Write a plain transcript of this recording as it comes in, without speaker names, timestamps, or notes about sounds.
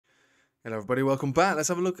Hello everybody, welcome back. Let's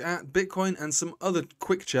have a look at Bitcoin and some other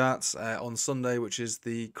quick charts on Sunday, which is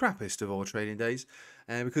the crappiest of all trading days,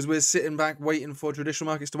 because we're sitting back waiting for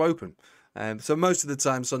traditional markets to open. So most of the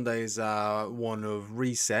time Sundays are one of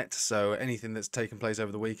reset, so anything that's taken place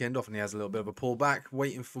over the weekend often has a little bit of a pullback,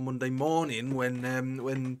 waiting for Monday morning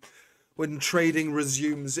when trading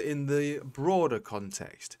resumes in the broader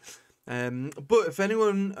context. But if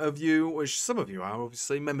anyone of you, which some of you are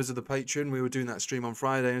obviously members of the Patreon, we were doing that stream on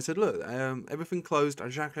Friday and said, look, everything closed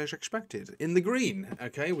exactly as expected, in the green.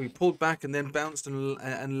 Okay, we pulled back and then bounced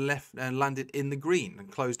and left and landed in the green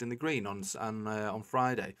and closed in the green on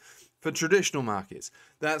Friday. For traditional markets,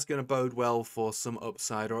 that's going to bode well for some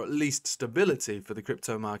upside or at least stability for the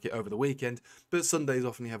crypto market over the weekend. But Sundays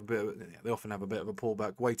often have a bit of a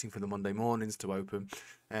pullback, waiting for the Monday mornings to open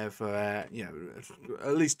for at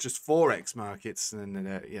least just forex markets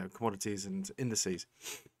and commodities and indices,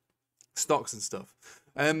 stocks and stuff.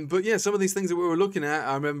 But yeah, some of these things that we were looking at,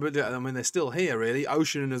 I remember, I mean, they're still here really.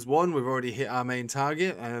 Ocean has won. We've already hit our main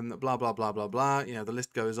target. Blah, blah, blah, blah, blah. You know, the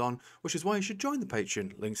list goes on, which is why you should join the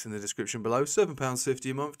Patreon. Links in the description below.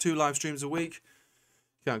 £7.50 a month, 2 live streams a week.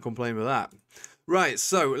 Can't complain with that. Right,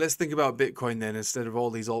 so let's think about Bitcoin then instead of all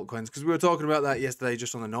these altcoins, because we were talking about that yesterday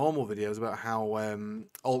just on the normal videos about how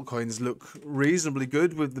altcoins look reasonably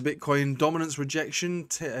good with the Bitcoin dominance rejection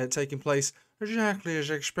taking place exactly as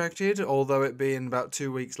expected, although it being about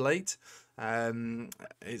 2 weeks late.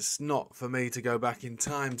 It's not for me to go back in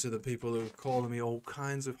time to the people who are calling me all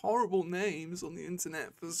kinds of horrible names on the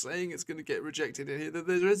internet for saying it's going to get rejected in here.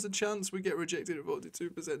 There is a chance we get rejected at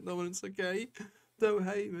 42% dominance, okay? Don't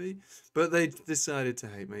hate me. But they decided to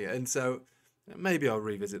hate me, and so maybe I'll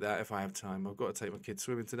revisit that if I have time. I've got to take my kids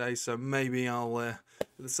swimming today, so maybe I'll, at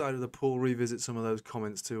the side of the pool, revisit some of those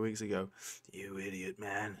comments 2 weeks ago. You idiot,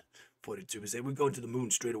 man. 42%. We're going to the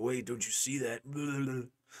moon straight away. Don't you see that?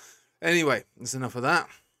 Anyway, that's enough of that.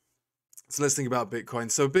 So let's think about Bitcoin.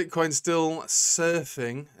 So Bitcoin's still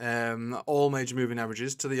surfing all major moving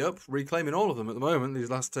averages to the up, reclaiming all of them at the moment. These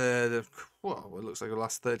last, well, it looks like the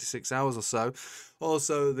last 36 hours or so.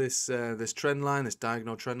 Also, this trend line, this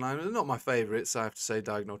diagonal trend line, they're not my favourites. I have to say,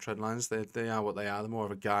 diagonal trend lines. They are what they are. They're more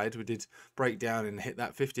of a guide. We did break down and hit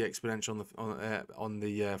that 50 exponential on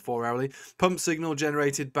the 4-hourly pump signal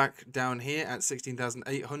generated back down here at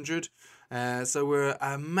 16,800. So we're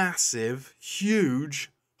a massive, huge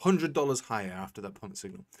 $100 higher after that pump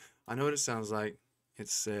signal. I know what it sounds like.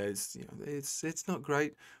 It's not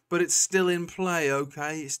great, but it's still in play.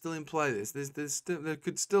 Okay, it's still in play. There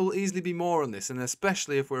could still easily be more on this, and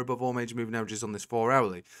especially if we're above all major moving averages on this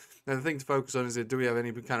 4-hourly. Now the thing to focus on is, do we have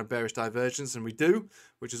any kind of bearish divergence? And we do,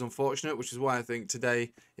 which is unfortunate. Which is why I think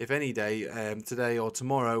today, if any day, today or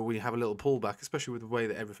tomorrow, we have a little pullback, especially with the way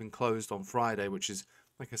that everything closed on Friday, which is,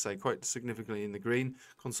 like I say, quite significantly in the green.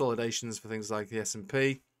 Consolidations for things like the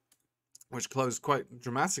S&P, which closed quite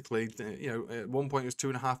dramatically. At one point it was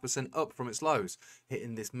 2.5% up from its lows,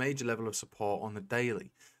 hitting this major level of support on the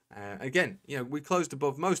daily. Again, we closed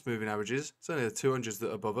above most moving averages. It's only the 200s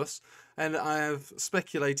that are above us. And I have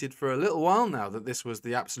speculated for a little while now that this was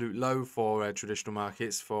the absolute low for traditional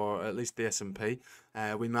markets, for at least the S&P.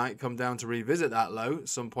 We might come down to revisit that low at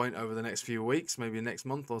some point over the next few weeks, maybe next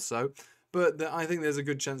month or so. But I think there's a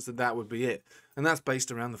good chance that that would be it. And that's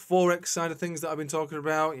based around the Forex side of things that I've been talking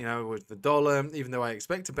about, with the dollar, even though I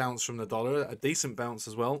expect a bounce from the dollar, a decent bounce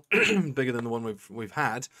as well, bigger than the one we've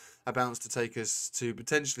had, a bounce to take us to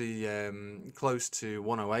potentially close to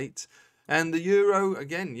 108. And the euro,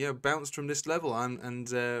 again, bounced from this level,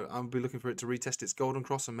 and I'll be looking for it to retest its golden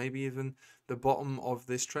cross and maybe even the bottom of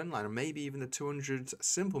this trend line, or maybe even the 200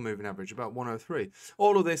 simple moving average, about 103.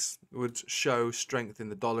 All of this would show strength in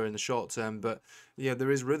the dollar in the short term, but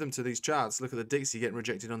there is rhythm to these charts. Look at the Dixie getting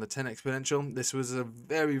rejected on the 10 exponential. This was a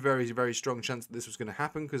very, very, very strong chance that this was going to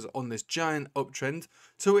happen, because on this giant uptrend,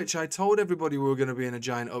 to which I told everybody we were going to be in a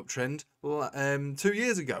giant uptrend 2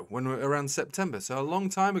 years ago, when we were around September. So a long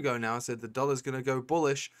time ago now, I said the dollar's going to go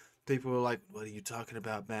bullish. People were like, what are you talking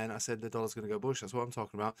about, man? I said the dollar's going to go bullish. That's what I'm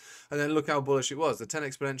talking about. And then look how bullish it was. The 10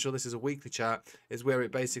 exponential, this is a weekly chart, is where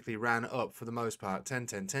it basically ran up for the most part. 10,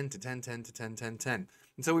 10, 10 to 10, 10 to 10, 10, 10.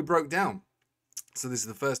 Until we broke down. So this is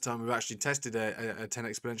the first time we've actually tested a 10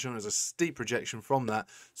 exponential, and there's a steep rejection from that.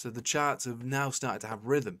 So the charts have now started to have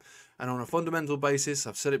rhythm. And on a fundamental basis,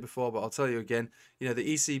 I've said it before, but I'll tell you again, the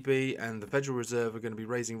ECB and the Federal Reserve are going to be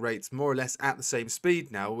raising rates more or less at the same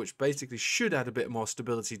speed now, which basically should add a bit more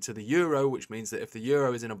stability to the euro, which means that if the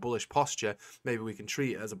euro is in a bullish posture, maybe we can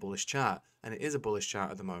treat it as a bullish chart. And it is a bullish chart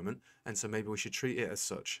at the moment, and so maybe we should treat it as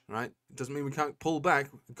such, right? It doesn't mean we can't pull back.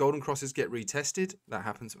 Golden crosses get retested. That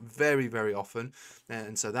happens very, very often,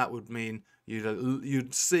 and so that would mean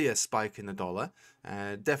you'd see a spike in the dollar.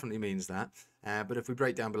 Definitely means that. But if we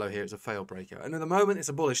break down below here, it's a failed breakout. And at the moment, it's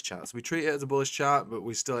a bullish chart. So we treat it as a bullish chart, but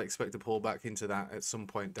we still expect to pull back into that at some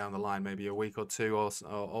point down the line, maybe a week or two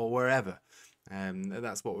or wherever.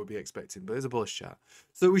 That's what we'll be expecting, but it's a bullish chart.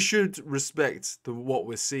 So we should respect what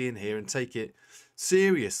we're seeing here and take it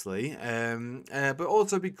seriously, but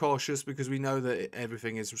also be cautious because we know that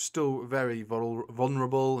everything is still very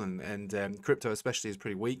vulnerable, and crypto especially is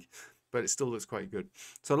pretty weak, but it still looks quite good.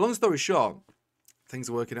 So long story short, things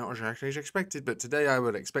are working out as expected, but today I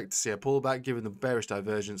would expect to see a pullback given the bearish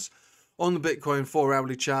divergence on the Bitcoin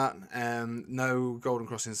 4-hourly chart. No golden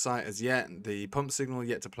cross in sight as yet. The pump signal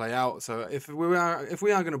yet to play out. So if we are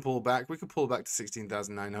going to pull back, we could pull back to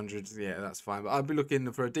 16,900. Yeah, that's fine. But I'd be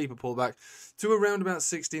looking for a deeper pullback to around about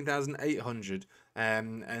 16,800.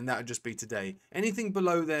 And that would just be today. Anything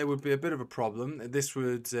below there would be a bit of a problem. This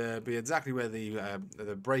would be exactly where the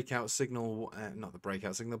breakout signal, not the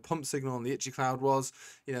breakout signal, the pump signal on the itchy cloud was.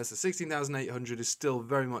 You know, so 16,800 is still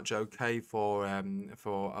very much okay for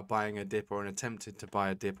buying a dip or an attempted to buy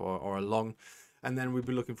a dip or a long. And then we'd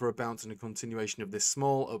be looking for a bounce and a continuation of this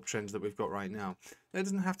small uptrend that we've got right now. It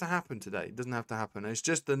doesn't have to happen today. It doesn't have to happen. It's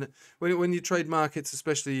just when you trade markets,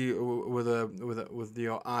 especially with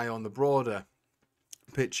your eye on the broader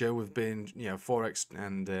picture with being, you know, forex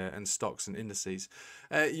and stocks and indices,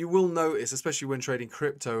 you will notice, especially when trading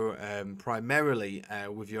crypto, primarily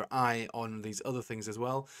with your eye on these other things as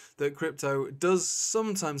well, that crypto does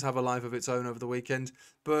sometimes have a life of its own over the weekend,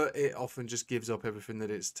 but it often just gives up everything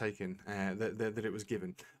that it's taken, that it was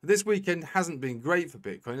given. This weekend hasn't been great for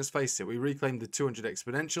Bitcoin. Let's face it, we reclaimed the 200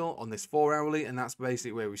 exponential on this 4-hourly, and that's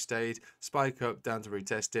basically where we stayed. Spike up, down to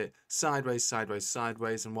retest it, sideways, sideways,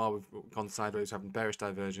 sideways, and while we've gone sideways, having bearish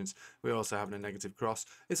divergence, we're also having a negative cross.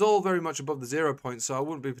 It's all very much above the 0 point, so I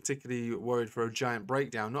wouldn't be particularly worried for a giant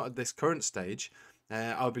breakdown, not at this current stage.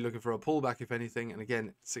 I'll be looking for a pullback if anything, and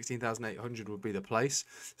again, 16,800 would be the place.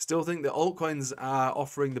 Still think that altcoins are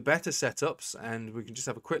offering the better setups, and we can just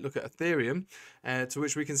have a quick look at Ethereum, to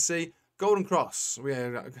which we can see golden cross. We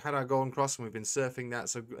had our golden cross and we've been surfing that,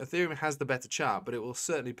 so Ethereum has the better chart, but it will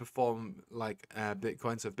certainly perform like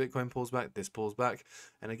Bitcoin. So if Bitcoin pulls back, this pulls back,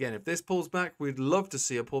 and again, if this pulls back, we'd love to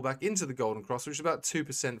see a pullback into the golden cross, which is about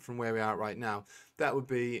 2% from where we are right now. That would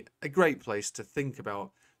be a great place to think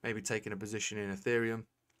about maybe taking a position in Ethereum,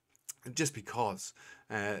 just because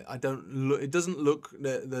it doesn't look,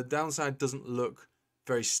 the downside doesn't look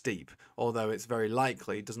very steep, although it's very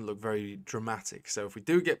likely. It doesn't look very dramatic. So if we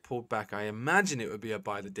do get pulled back, I imagine it would be a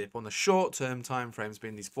buy the dip on the short-term time frames,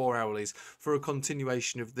 being these 4-hourlies, for a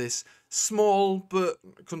continuation of this small but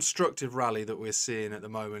constructive rally that we're seeing at the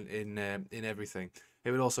moment in everything. It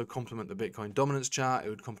would also complement the Bitcoin dominance chart. It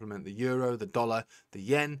would complement the euro, the dollar, the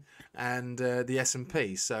yen, and the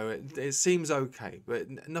S&P. So it seems okay, but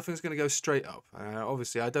nothing's going to go straight up.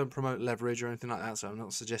 Obviously, I don't promote leverage or anything like that, so I'm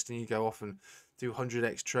not suggesting you go off and do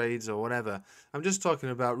 100x trades or whatever. I'm just talking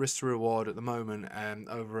about risk to reward at the moment,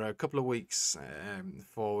 over a couple of weeks,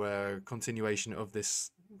 for continuation of this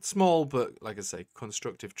small but, like I say,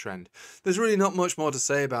 constructive trend. There's really not much more to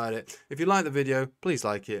say about it. If you like the video, please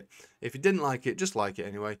like it. If you didn't like it, just like it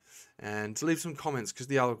anyway, and to leave some comments, because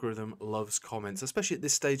the algorithm loves comments, especially at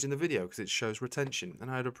this stage in the video, because it shows retention, and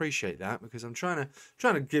I'd appreciate that, because I'm trying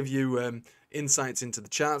to give you insights into the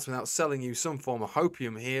charts without selling you some form of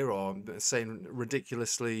hopium here, or saying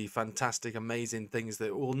ridiculously fantastic, amazing things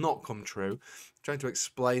that will not come true. I'm trying to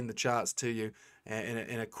explain the charts to you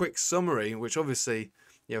in a quick summary, which obviously,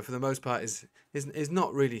 you know, for the most part is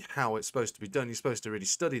not really how it's supposed to be done. You're supposed to really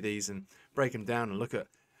study these and break them down and look at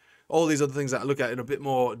all these other things that I look at in a bit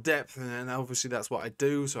more depth, and obviously that's what I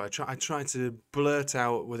do. So I try to blurt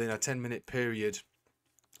out within a 10-minute period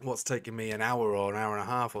what's taking me an hour or an hour and a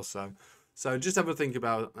half or so. So just have a think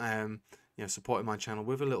about you know, supporting my channel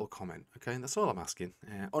with a little comment. Okay, and that's all I'm asking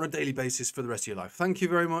on a daily basis for the rest of your life. Thank you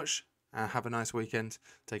very much. Have a nice weekend.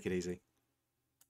 Take it easy.